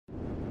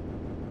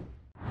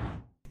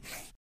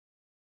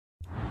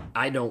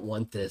I don't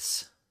want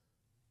this.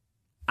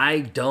 I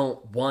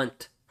don't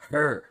want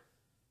her.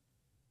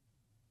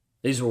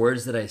 These were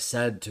words that I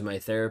said to my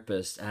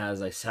therapist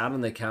as I sat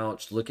on the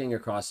couch looking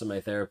across at my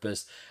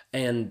therapist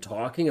and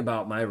talking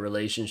about my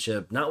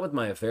relationship, not with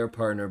my affair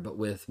partner, but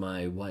with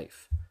my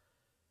wife.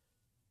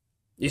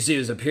 You see, it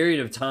was a period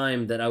of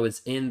time that I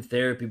was in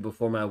therapy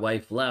before my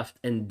wife left.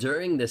 And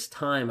during this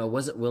time, I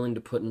wasn't willing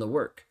to put in the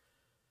work.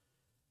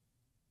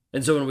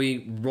 And so when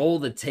we roll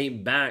the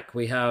tape back,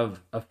 we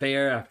have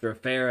affair after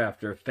affair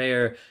after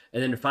affair.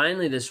 And then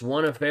finally, this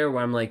one affair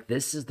where I'm like,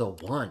 this is the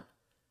one.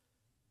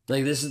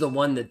 Like, this is the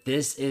one that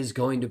this is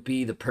going to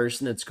be the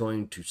person that's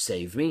going to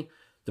save me,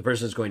 the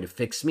person that's going to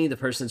fix me, the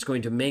person that's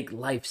going to make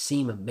life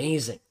seem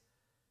amazing.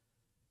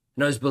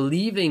 And I was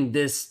believing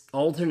this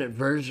alternate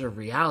version of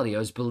reality. I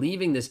was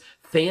believing this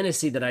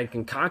fantasy that I'd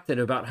concocted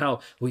about how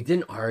we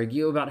didn't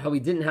argue, about how we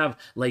didn't have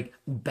like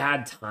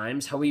bad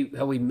times, how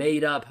we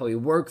made up, how we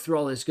worked through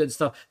all this good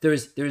stuff.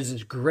 There's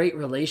this great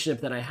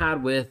relationship that I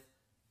had with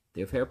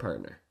the affair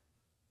partner.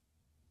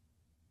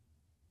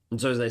 And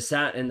so as I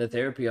sat in the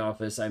therapy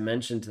office, I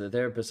mentioned to the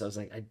therapist, I was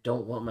like, I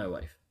don't want my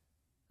wife.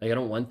 Like, I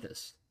don't want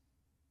this.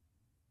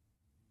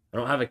 I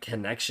don't have a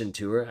connection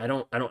to her. I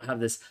don't have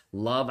this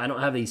love. I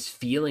don't have these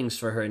feelings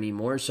for her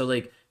anymore. So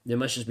like, they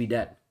must just be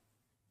dead.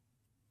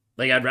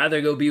 Like, I'd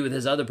rather go be with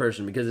this other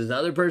person because this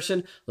other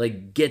person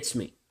like gets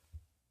me.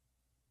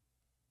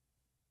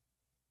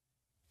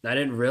 I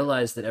didn't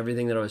realize that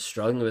everything that I was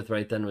struggling with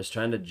right then was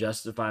trying to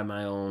justify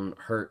my own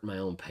hurt, my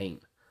own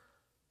pain.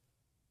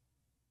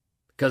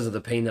 Because of the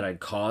pain that I'd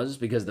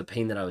caused, because of the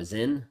pain that I was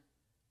in.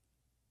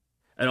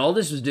 And all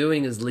this was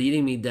doing is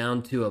leading me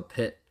down to a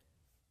pit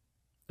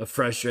of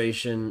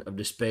frustration, of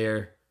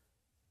despair,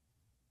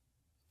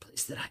 a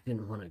place that I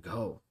didn't want to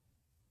go.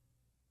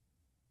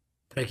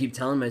 But I keep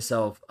telling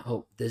myself,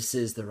 oh, this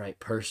is the right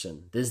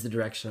person. This is the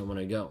direction I want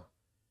to go.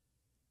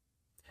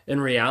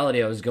 In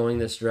reality, I was going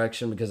this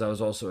direction because I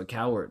was also a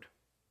coward.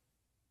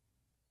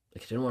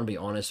 Like, I didn't want to be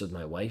honest with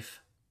my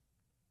wife.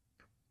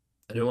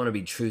 I didn't want to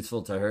be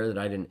truthful to her, that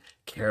I didn't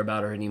care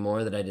about her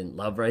anymore, that I didn't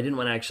love her. I didn't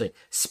want to actually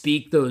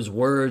speak those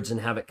words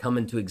and have it come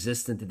into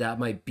existence, that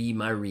might be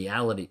my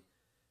reality.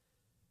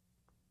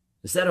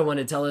 Instead, I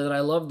wanted to tell her that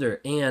I loved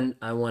her and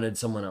I wanted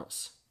someone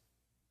else.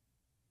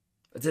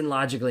 It didn't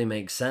logically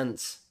make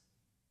sense,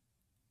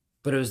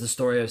 but it was the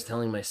story I was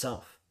telling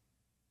myself.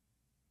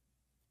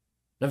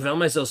 I found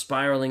myself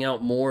spiraling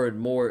out more and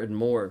more and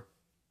more,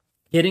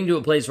 getting to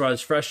a place where I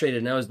was frustrated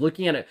and I was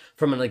looking at it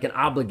from like an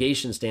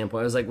obligation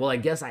standpoint. I was like, well, I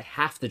guess I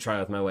have to try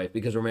with my wife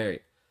because we're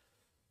married.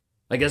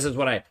 I guess that's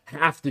what I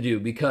have to do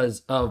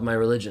because of my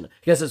religion.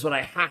 I guess that's what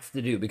I have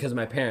to do because of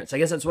my parents. I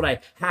guess that's what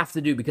I have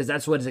to do because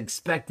that's what is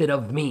expected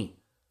of me.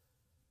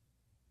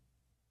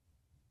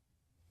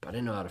 But I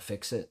didn't know how to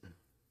fix it.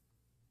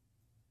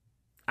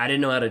 I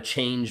didn't know how to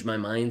change my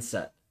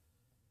mindset.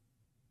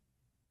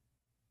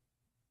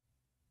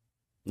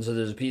 And so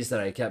there's a piece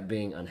that I kept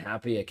being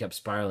unhappy. I kept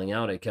spiraling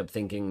out. I kept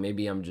thinking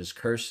maybe I'm just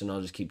cursed and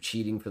I'll just keep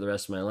cheating for the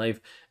rest of my life.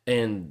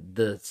 And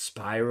the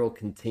spiral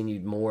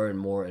continued more and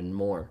more and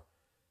more.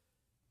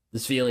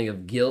 This feeling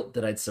of guilt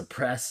that I'd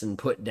suppress and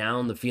put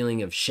down, the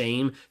feeling of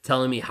shame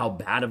telling me how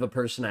bad of a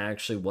person I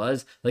actually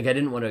was. Like, I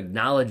didn't want to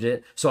acknowledge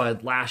it, so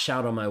I'd lash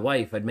out on my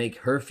wife. I'd make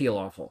her feel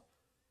awful.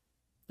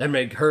 I'd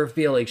make her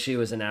feel like she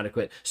was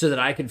inadequate so that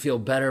I could feel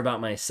better about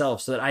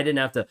myself, so that I didn't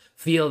have to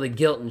feel the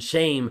guilt and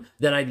shame.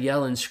 Then I'd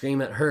yell and scream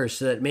at her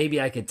so that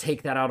maybe I could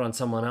take that out on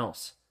someone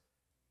else.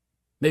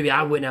 Maybe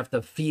I wouldn't have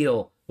to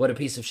feel what a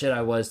piece of shit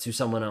I was to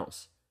someone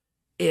else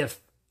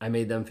if I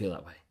made them feel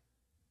that way.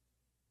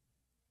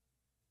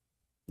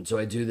 And so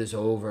I do this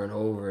over and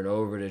over and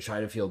over to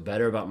try to feel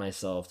better about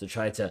myself, to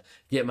try to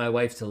get my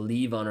wife to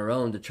leave on her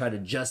own, to try to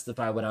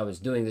justify what I was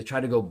doing, to try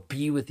to go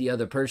be with the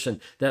other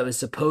person that was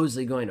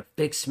supposedly going to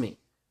fix me.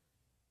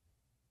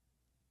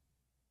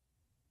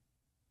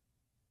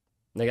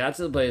 And I got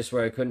to the place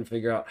where I couldn't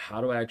figure out,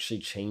 how do I actually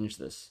change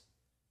this?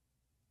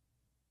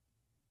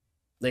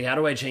 Like, how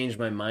do I change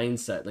my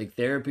mindset? Like,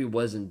 therapy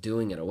wasn't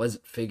doing it. I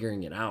wasn't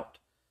figuring it out.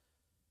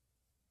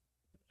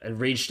 I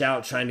reached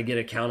out trying to get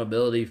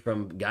accountability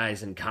from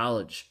guys in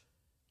college,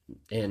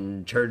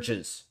 in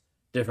churches,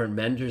 different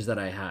mentors that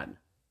I had.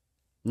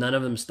 None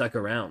of them stuck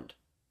around.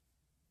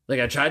 Like,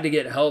 I tried to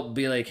get help,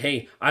 be like,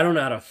 hey, I don't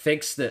know how to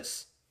fix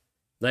this.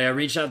 Like, I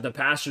reached out to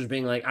pastors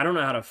being like, I don't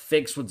know how to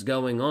fix what's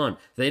going on.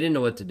 They didn't know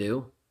what to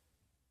do.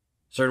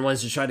 Certain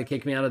ones just tried to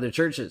kick me out of their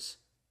churches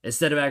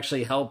instead of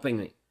actually helping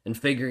me and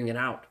figuring it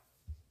out.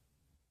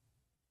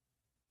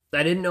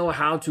 I didn't know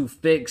how to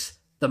fix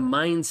the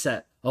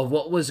mindset of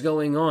what was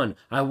going on.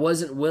 I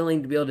wasn't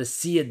willing to be able to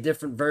see a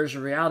different version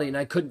of reality, and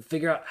I couldn't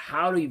figure out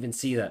how to even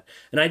see that.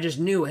 And I just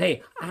knew,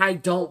 hey, I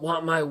don't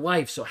want my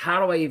wife, so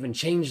how do I even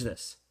change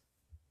this?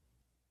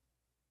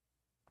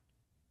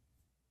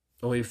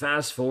 When we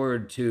fast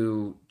forward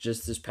to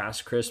just this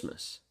past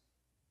Christmas,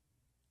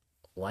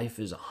 life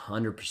is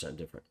 100%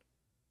 different.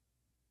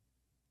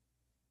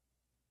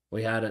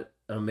 We had an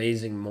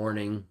amazing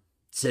morning,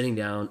 sitting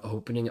down,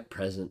 opening up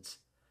presents,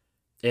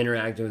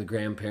 interacting with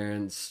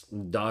grandparents,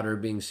 daughter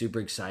being super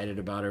excited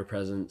about her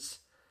presents.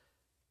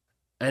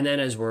 And then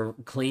as we're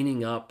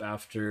cleaning up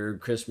after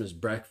Christmas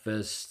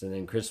breakfast and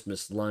then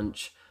Christmas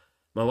lunch,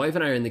 my wife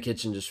and I are in the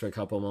kitchen just for a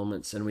couple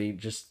moments, and we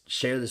just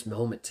share this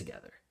moment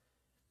together.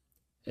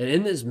 And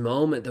in this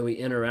moment that we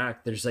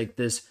interact, there's like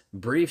this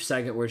brief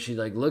second where she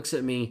like looks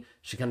at me,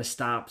 she kind of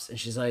stops, and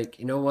she's like,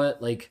 you know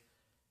what? Like,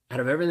 out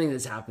of everything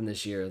that's happened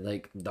this year,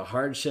 like the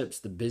hardships,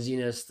 the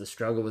busyness, the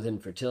struggle with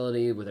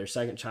infertility, with her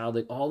second child,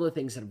 like all the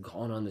things that have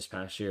gone on this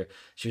past year,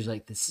 she was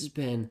like, this has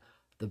been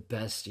the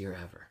best year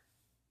ever.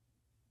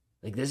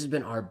 Like, this has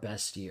been our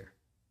best year.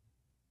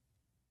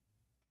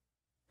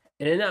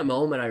 And in that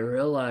moment, I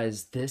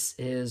realized this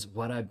is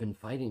what I've been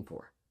fighting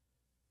for.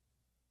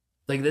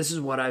 Like, this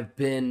is what I've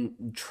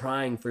been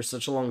trying for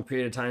such a long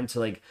period of time to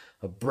like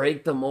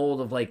break the mold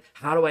of like,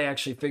 how do I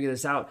actually figure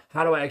this out?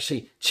 How do I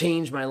actually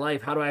change my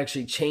life? How do I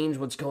actually change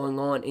what's going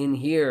on in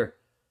here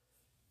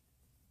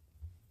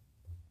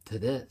to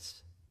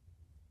this?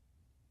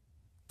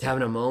 To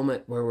having a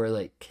moment where we're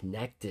like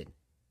connected.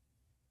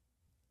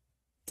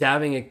 To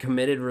having a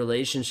committed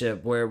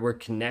relationship where we're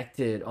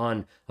connected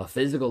on a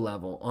physical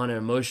level, on an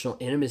emotional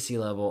intimacy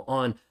level,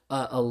 on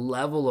a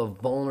level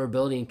of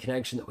vulnerability and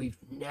connection that we've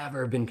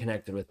never been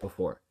connected with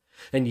before.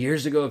 And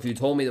years ago, if you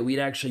told me that we'd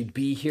actually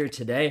be here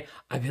today,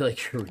 I'd be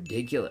like, you're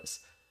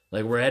ridiculous.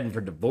 Like, we're heading for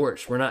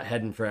divorce. We're not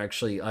heading for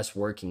actually us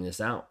working this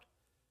out.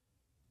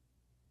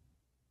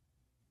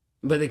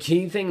 But the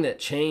key thing that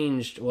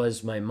changed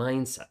was my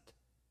mindset.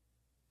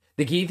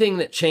 The key thing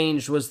that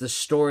changed was the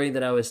story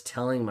that I was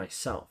telling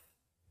myself.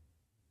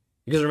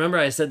 Because remember,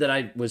 I said that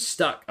I was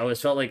stuck. I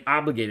felt like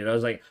obligated. I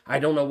was like, I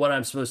don't know what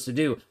I'm supposed to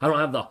do. I don't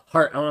have the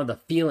heart. I don't have the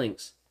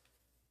feelings.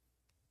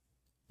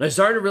 And I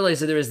started to realize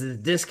that there was this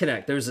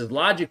disconnect. There was this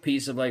logic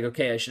piece of like,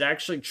 okay, I should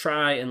actually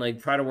try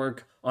to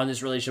work on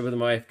this relationship with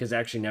my wife because I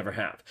actually never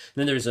have. And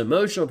then there's an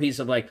emotional piece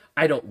of like,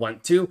 I don't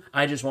want to.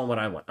 I just want what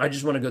I want. I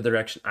just want to go the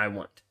direction I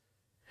want.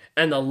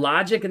 And the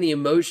logic and the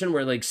emotion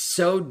were like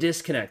so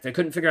disconnected. I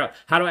couldn't figure out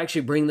how to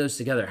actually bring those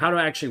together. How do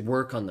I actually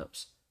work on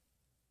those?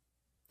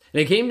 And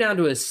it came down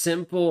to a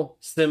simple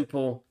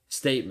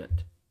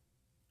statement.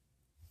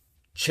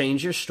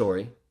 Change your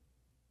story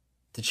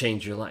to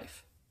change your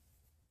life.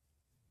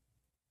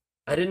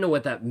 I didn't know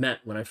what that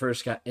meant when I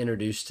first got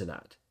introduced to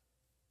that.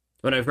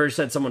 When I first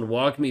had someone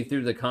walk me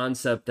through the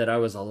concept that I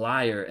was a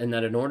liar and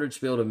that in order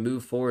to be able to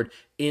move forward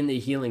in the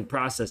healing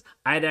process,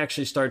 I'd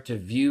actually start to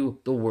view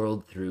the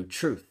world through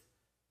truth.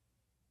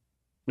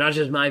 Not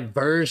just my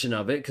version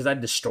of it, because I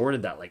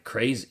distorted that like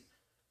crazy.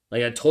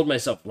 Like, I told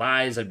myself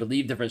lies, I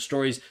believed different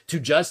stories to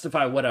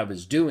justify what I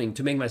was doing,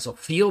 to make myself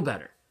feel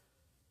better.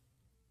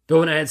 But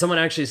when I had someone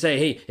actually say,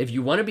 hey, if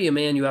you want to be a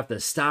man, you have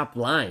to stop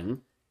lying.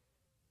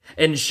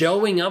 And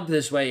showing up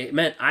this way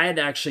meant I had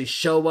to actually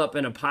show up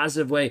in a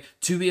positive way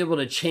to be able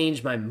to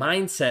change my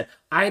mindset.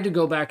 I had to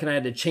go back and I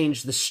had to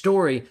change the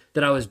story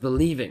that I was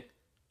believing.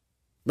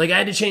 Like, I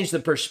had to change the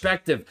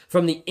perspective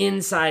from the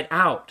inside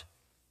out.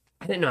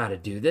 I didn't know how to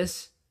do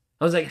this.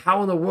 I was like,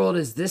 how in the world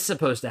is this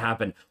supposed to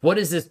happen? What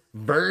is this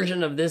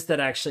version of this that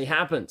actually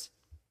happens?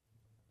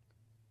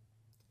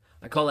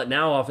 I call it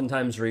now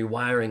oftentimes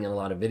rewiring in a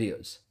lot of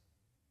videos.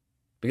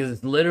 Because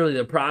it's literally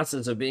the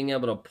process of being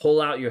able to pull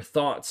out your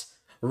thoughts,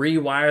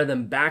 rewire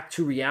them back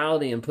to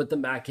reality and put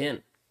them back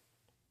in.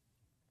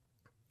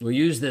 We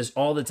use this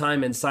all the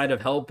time inside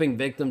of helping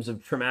victims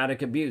of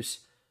traumatic abuse,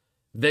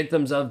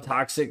 victims of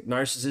toxic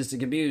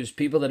narcissistic abuse,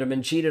 people that have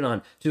been cheated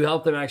on, to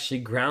help them actually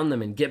ground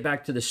them and get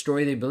back to the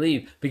story they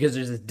believe, because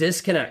there's this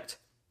disconnect.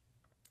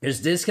 There's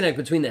disconnect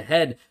between the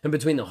head and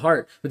between the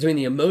heart, between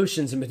the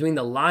emotions and between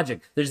the logic.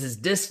 There's this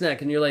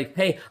disconnect, and you're like,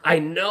 hey, I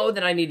know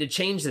that I need to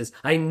change this.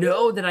 I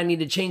know that I need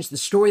to change the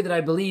story that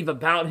I believe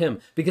about him,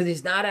 because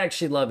he's not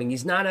actually loving.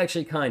 He's not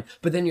actually kind.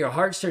 But then your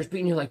heart starts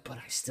beating. You're like, but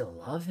I still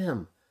love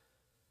him.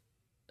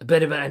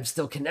 But I'm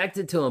still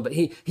connected to him. But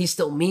he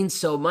still means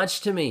so much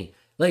to me.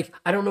 Like,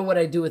 I don't know what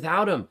I'd do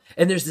without him.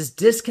 And there's this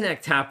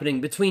disconnect happening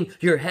between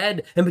your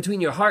head and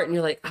between your heart. And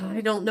you're like,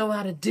 I don't know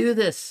how to do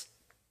this.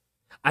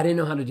 I didn't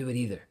know how to do it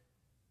either.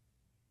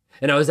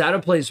 And I was at a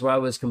place where I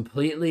was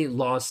completely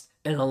lost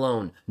and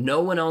alone. No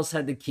one else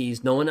had the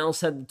keys. No one else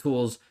had the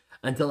tools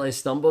until I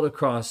stumbled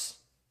across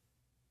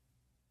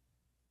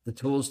the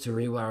tools to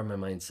rewire my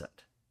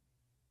mindset.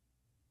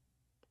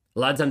 A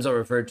lot of times I'll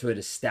refer to it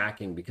as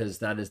stacking, because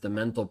that is the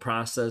mental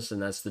process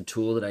and that's the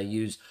tool that I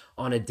use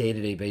on a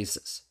day-to-day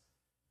basis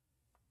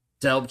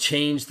to help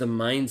change the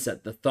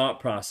mindset, the thought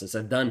process.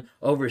 I've done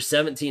over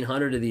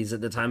 1,700 of these at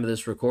the time of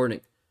this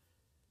recording.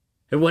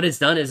 And what it's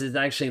done is it's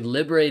actually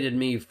liberated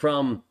me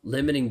from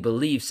limiting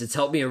beliefs. It's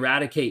helped me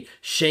eradicate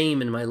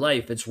shame in my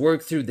life. It's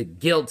worked through the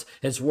guilt.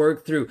 It's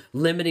worked through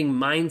limiting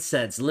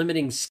mindsets,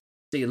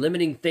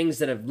 limiting things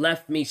that have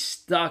left me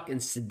stuck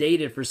and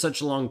sedated for such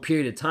a long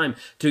period of time,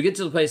 to get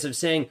to the place of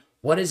saying,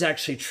 what is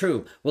actually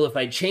true? Well, if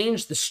I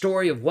change the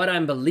story of what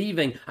I'm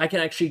believing, I can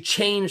actually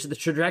change the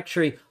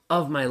trajectory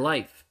of my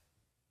life.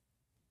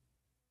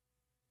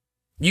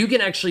 You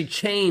can actually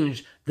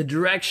change the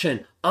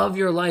direction of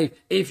your life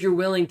if you're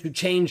willing to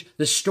change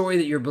the story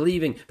that you're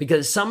believing,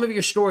 because some of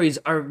your stories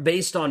are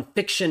based on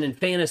fiction and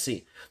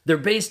fantasy. They're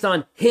based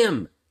on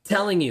him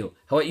telling you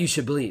what you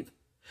should believe.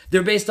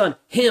 They're based on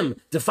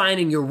him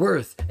defining your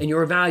worth and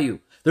your value.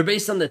 They're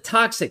based on the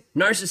toxic,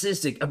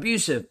 narcissistic,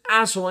 abusive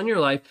asshole in your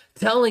life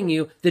telling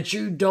you that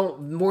you're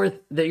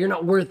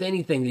not worth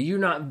anything, that you're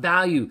not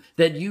value,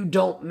 that you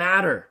don't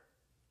matter.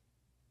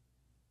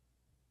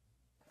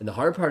 And the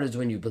hard part is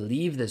when you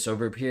believe this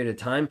over a period of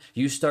time,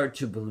 you start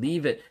to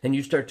believe it and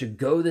you start to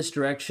go this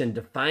direction,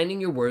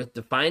 defining your worth,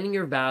 defining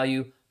your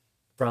value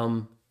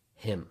from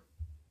him.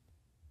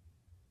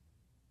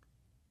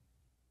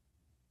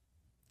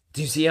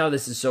 Do you see how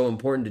this is so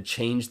important to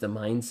change the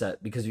mindset?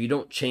 Because if you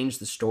don't change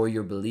the story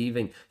you're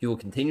believing, you will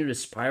continue to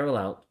spiral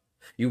out.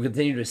 You will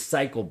continue to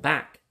cycle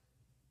back.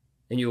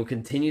 And you will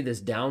continue this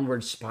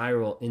downward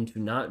spiral into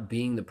not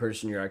being the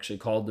person you're actually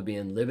called to be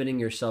and limiting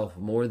yourself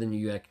more than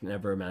you can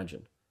ever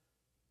imagine.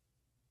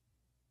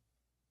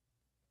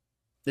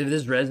 If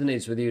this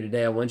resonates with you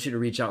today, I want you to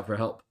reach out for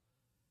help.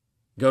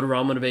 Go to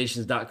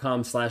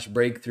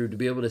rawmotivations.com/breakthrough to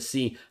be able to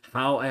see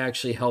how I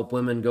actually help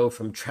women go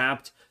from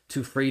trapped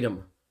to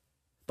freedom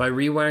by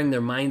rewiring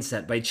their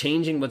mindset, by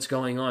changing what's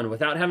going on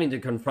without having to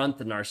confront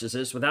the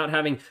narcissist, without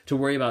having to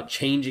worry about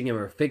changing him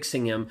or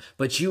fixing him,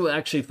 but you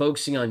actually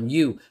focusing on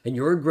you and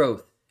your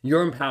growth,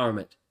 your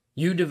empowerment,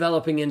 you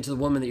developing into the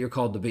woman that you're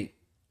called to be.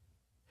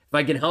 If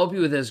I can help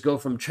you with this, go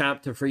from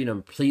trapped to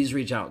freedom, please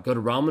reach out. Go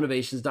to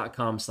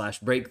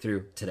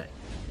rawmotivations.com/breakthrough today.